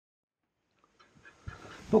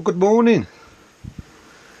Well, good morning.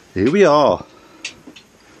 Here we are.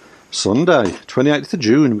 Sunday, 28th of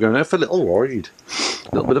June. We're going out for a little ride.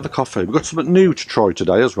 A little bit of a coffee. We've got something new to try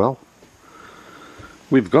today as well.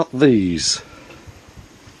 We've got these.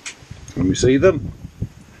 Can we see them?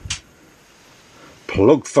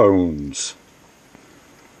 Plug phones.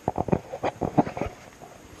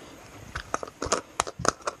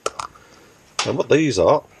 And what these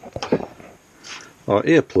are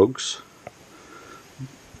earplugs,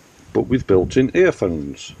 but with built-in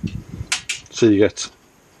earphones. So you get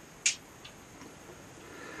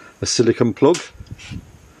a silicone plug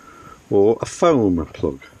or a foam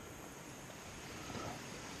plug.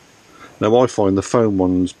 Now I find the foam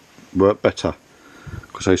ones work better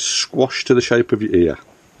because they squash to the shape of your ear,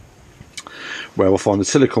 where I find the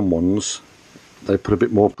silicone ones, they put a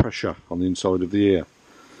bit more pressure on the inside of the ear.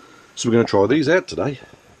 So we're going to try these out today.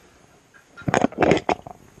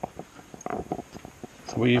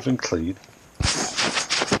 We even clean.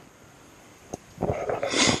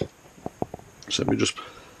 So let me just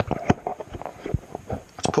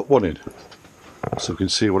put one in so we can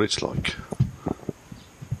see what it's like.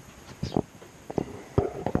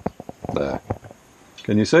 There.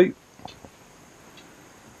 Can you see?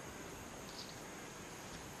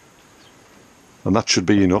 And that should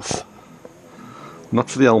be enough. Not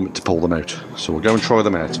for the helmet to pull them out. So we'll go and try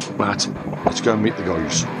them out. But let's go and meet the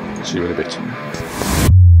guys. See you in a bit.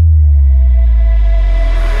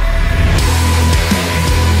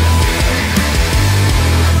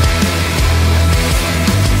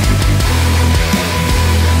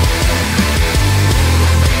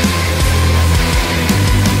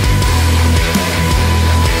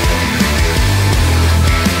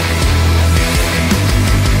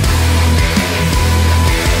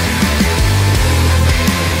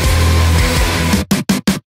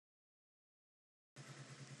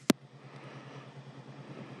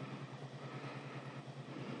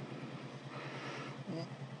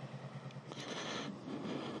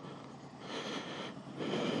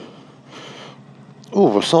 Oh,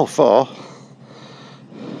 well, so far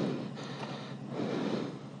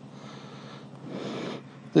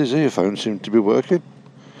these earphones seem to be working.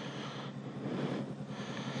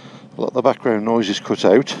 A lot of the background noise is cut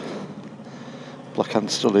out, but I can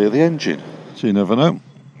still hear the engine, so you never know,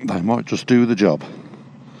 they might just do the job.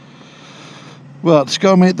 Well, let's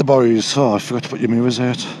go meet the boys. Oh, I forgot to put your mirrors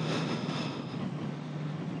out.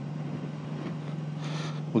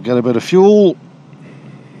 We'll get a bit of fuel.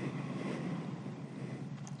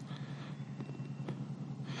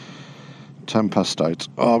 8:10.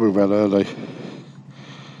 Oh, we went early.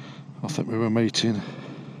 I think we were meeting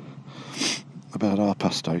about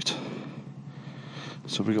 8:30.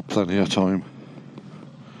 So we got plenty of time.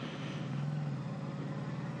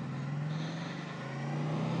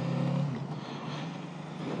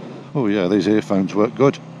 Oh yeah, these earphones work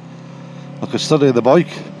good. I could still hear the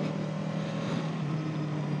bike.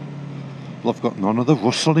 Well, I've got none of the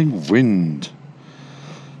rustling wind.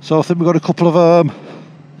 So I think we've got a couple of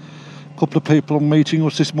people meeting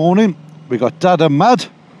us this morning. We got Dad and Mad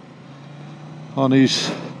on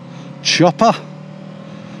his chopper.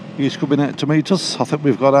 He's coming out to meet us. I think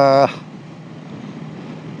we've got our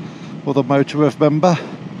other Motourev member,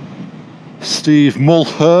 Steve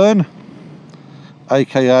Mulhern,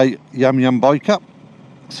 aka Yam Yam Biker.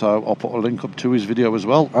 So I'll put a link up to his video as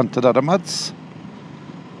well, and to Dad and Mad's.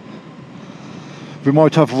 We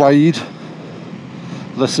might have Wade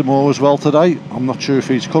Lessimore as well today. I'm not sure if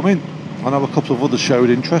he's coming. I know a couple of others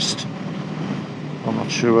showed interest. I'm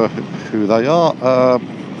not sure who they are.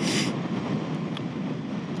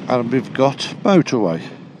 And we've got Motorway.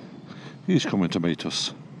 He's coming to meet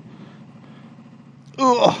us.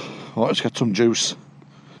 Oh, right, let's get some juice.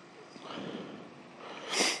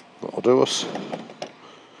 That'll do us.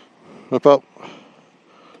 Rip up.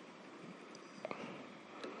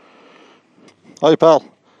 Hi, pal.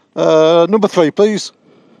 Number 3, please.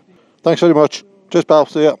 Thanks very much. Cheers, pal.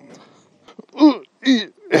 See ya.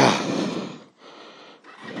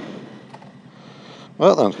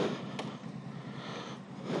 Well then,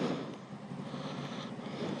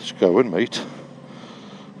 let's go and meet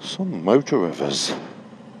some Motorevers.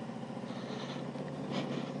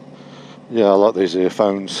 Yeah, I like these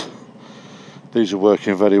earphones. These are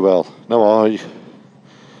working very well. Now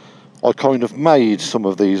I kind of made some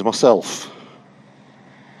of these myself.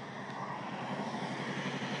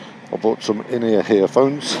 I bought some in-ear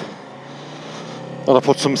earphones and I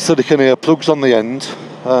put some silicone ear plugs on the end,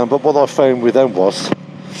 but what I found with them was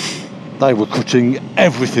they were cutting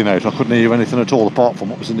everything out. I couldn't hear anything at all apart from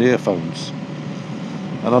what was in the earphones,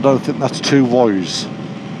 and I don't think that's too wise.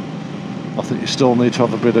 I think you still need to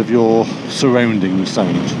have a bit of your surrounding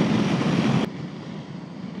sound.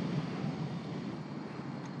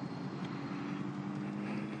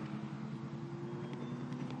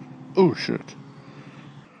 Oh shit.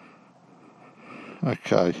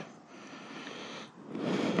 Okay.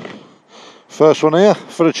 First one here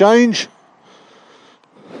for a change.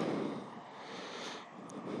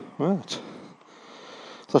 Right.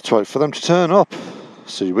 Let's wait for them to turn up.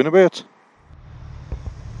 See you in a bit.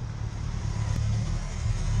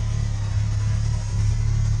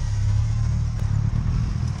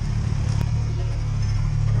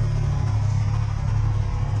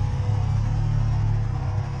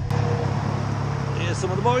 Here's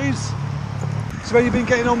some of the boys. So where you been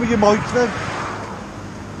getting on with your mic then?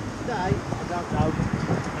 Today, I don't know.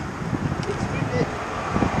 It's windy.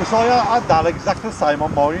 Because I had that exactly the same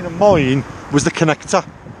on mine, and mine was the connector,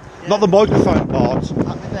 not the microphone part.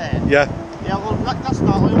 That bit there? Yeah. Yeah, well, that's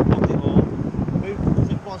not. I unplugged it all. Moved because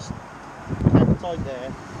it was tied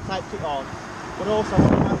there. Taped it on. But also,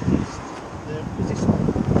 what I noticed, because this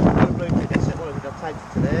Bluetooth headset, whatever, I taped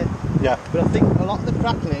it to there. Yeah. But I think a lot of the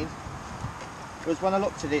crackling was when I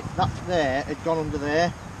looked at it, that there had gone under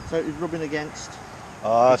there, so it was rubbing against.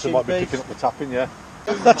 Ah, so it might be picking up the tapping, yeah.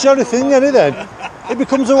 That's the only thing, isn't it then? It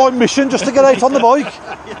becomes a right mission just to get out on the bike.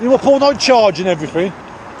 You up all night charging everything.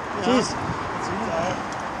 Yeah. It is.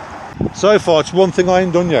 So far, it's one thing I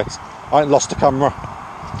ain't done yet. I ain't lost the camera.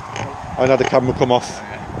 I ain't had the camera come off.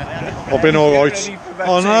 I've been alright.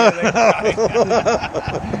 Oh no!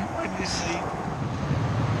 When you see.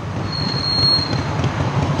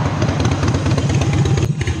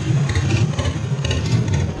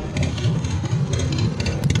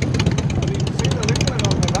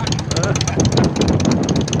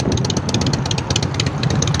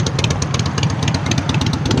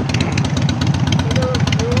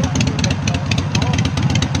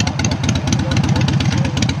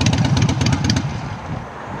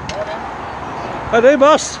 Hello,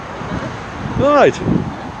 boss. Right.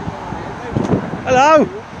 Hello.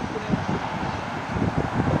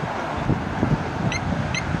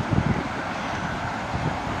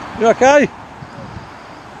 You okay?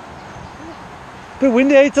 Bit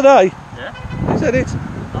windy out today. Yeah. Is it? Nice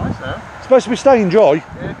though. Supposed to be staying dry.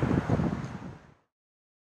 Yeah.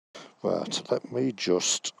 Right, let me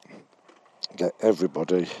just get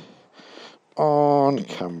everybody on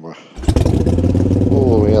camera.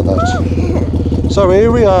 Oh, hear that. So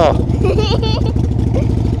here we are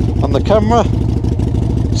on the camera.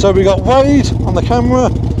 So we got Wade on the camera,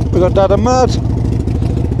 we got Dad and Mad,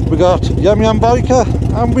 we got Yam Yam Biker,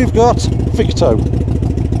 and we've got Victo.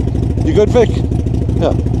 You good, Vic?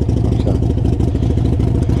 Yeah. Okay.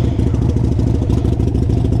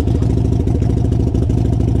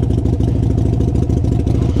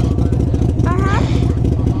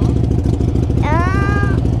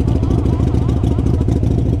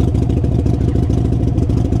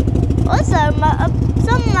 Also,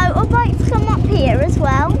 some motorbikes come up here as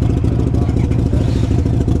well.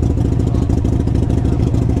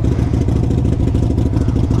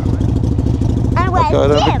 And where's Okay,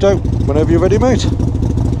 then, Jim? Victo, whenever you're ready, mate.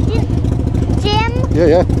 Jim? Yeah,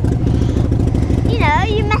 yeah. You know,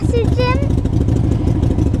 you message him?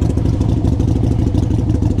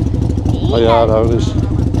 Oh yeah, I know it is.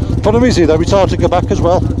 Problem is, though, it's hard to go back as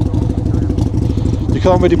well. You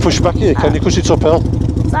can't really push back here, can you? Because it's uphill.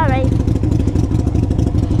 Sorry.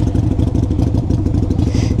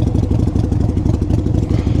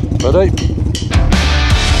 Ready?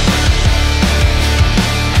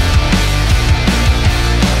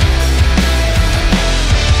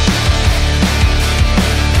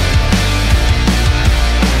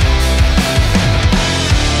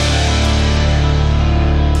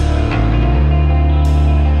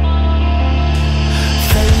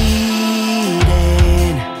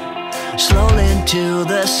 Slowly into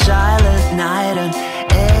the silent night, an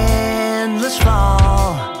endless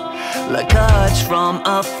fall, like cuts from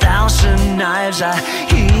 1,000 knives. I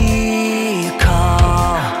hear you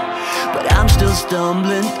call, but I'm still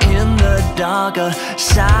stumbling in the dark, a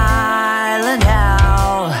silent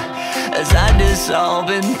howl as I dissolve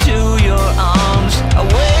into your arms. I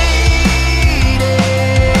waited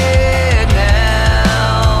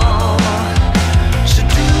now,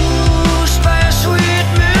 seduced by a sweet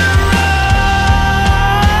mirage.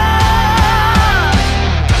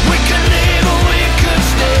 We could live or we could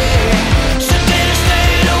stay, sedated,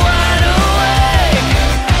 stayed wide awake.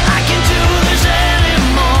 I can't do this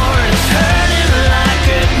anymore, it's hurting like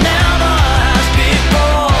it never has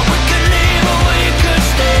before. We could live or we could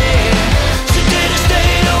stay, sedated,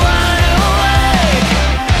 stayed wide awake.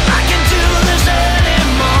 I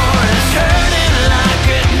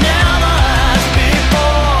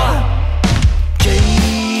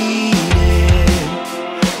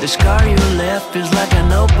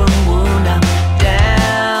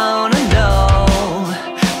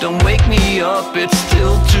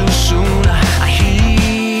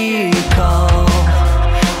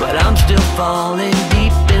falling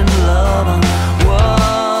deep in love, I'm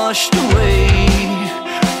washed away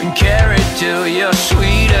and carried to your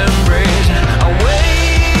sweet embrace. I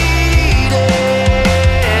waited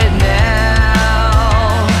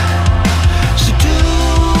now,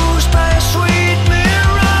 seduced by a sweet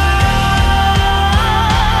mirage.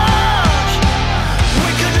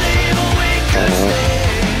 We could leave or we could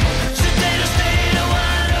stay, stay to stay to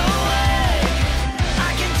wide awake.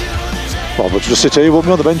 I can do this. Well, we'll just sit here, won't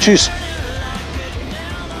we, on the benches?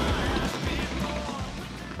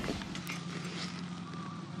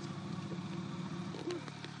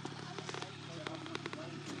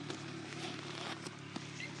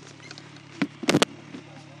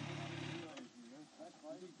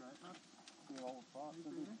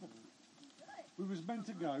 We was meant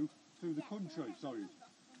to go through the country, sorry.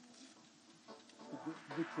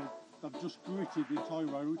 They've just gritted the entire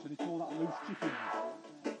road and it's all that loose chickens.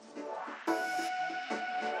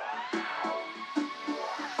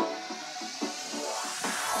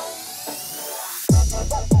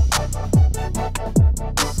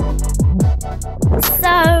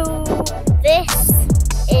 So this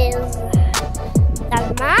is Dad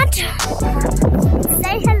Mad.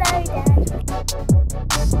 Say hello, Dad.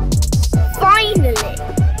 Finally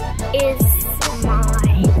is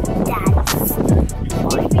my dad's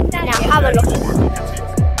bike. Now have a look at that.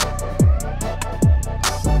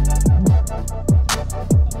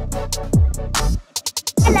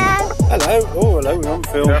 Hello. Hello. Oh, hello. We're on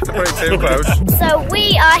film. Pretty too close. So we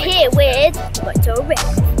are here with Motourev.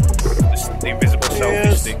 The invisible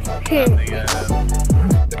selfie stick.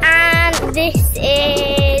 And this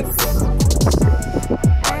is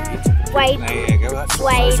Wade. There you go. That's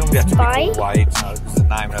Wade somebody had to be bike. called Wade. No, because the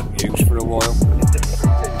name hadn't used for a while.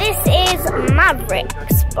 This is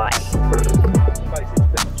Maverick's bike.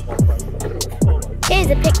 Here's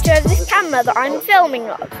a picture of this camera that I'm filming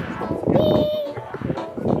on.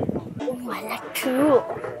 Oh, I look cool.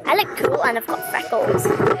 I look cool and I've got freckles.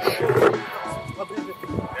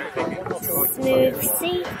 Smooth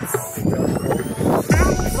seats.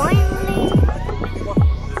 And finally,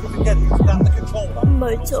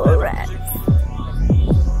 Motourev.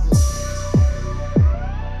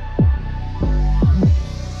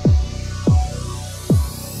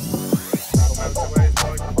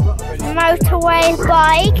 Motorway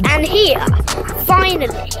bike, and here,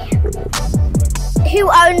 finally, who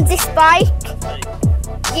owns this bike?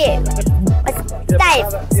 You. Dave,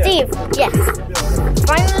 Steve, yes.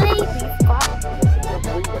 Finally, we've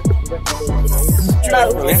got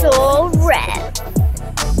Motourev.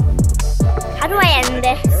 How do I end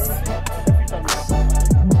this?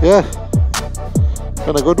 Yeah,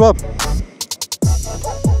 been a good one.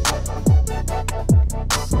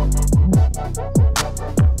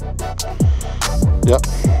 Yeah,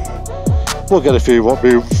 we'll get a few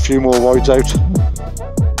more rides out.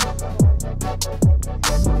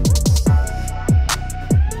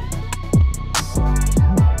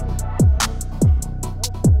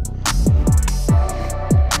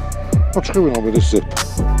 What's going on with this zip?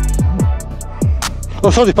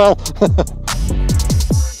 Oh, sorry, pal.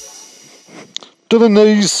 To the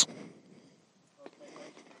knees.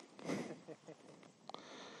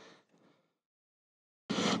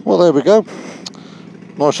 Well, there we go.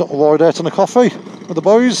 Nice little ride out and a coffee with the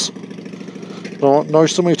boys.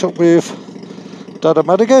 Nice to meet up with Dad and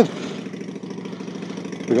Mad again.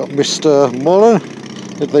 We got Mr. Mullen,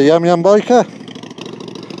 the Yam Yam Biker,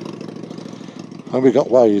 and we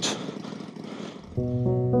got Wade.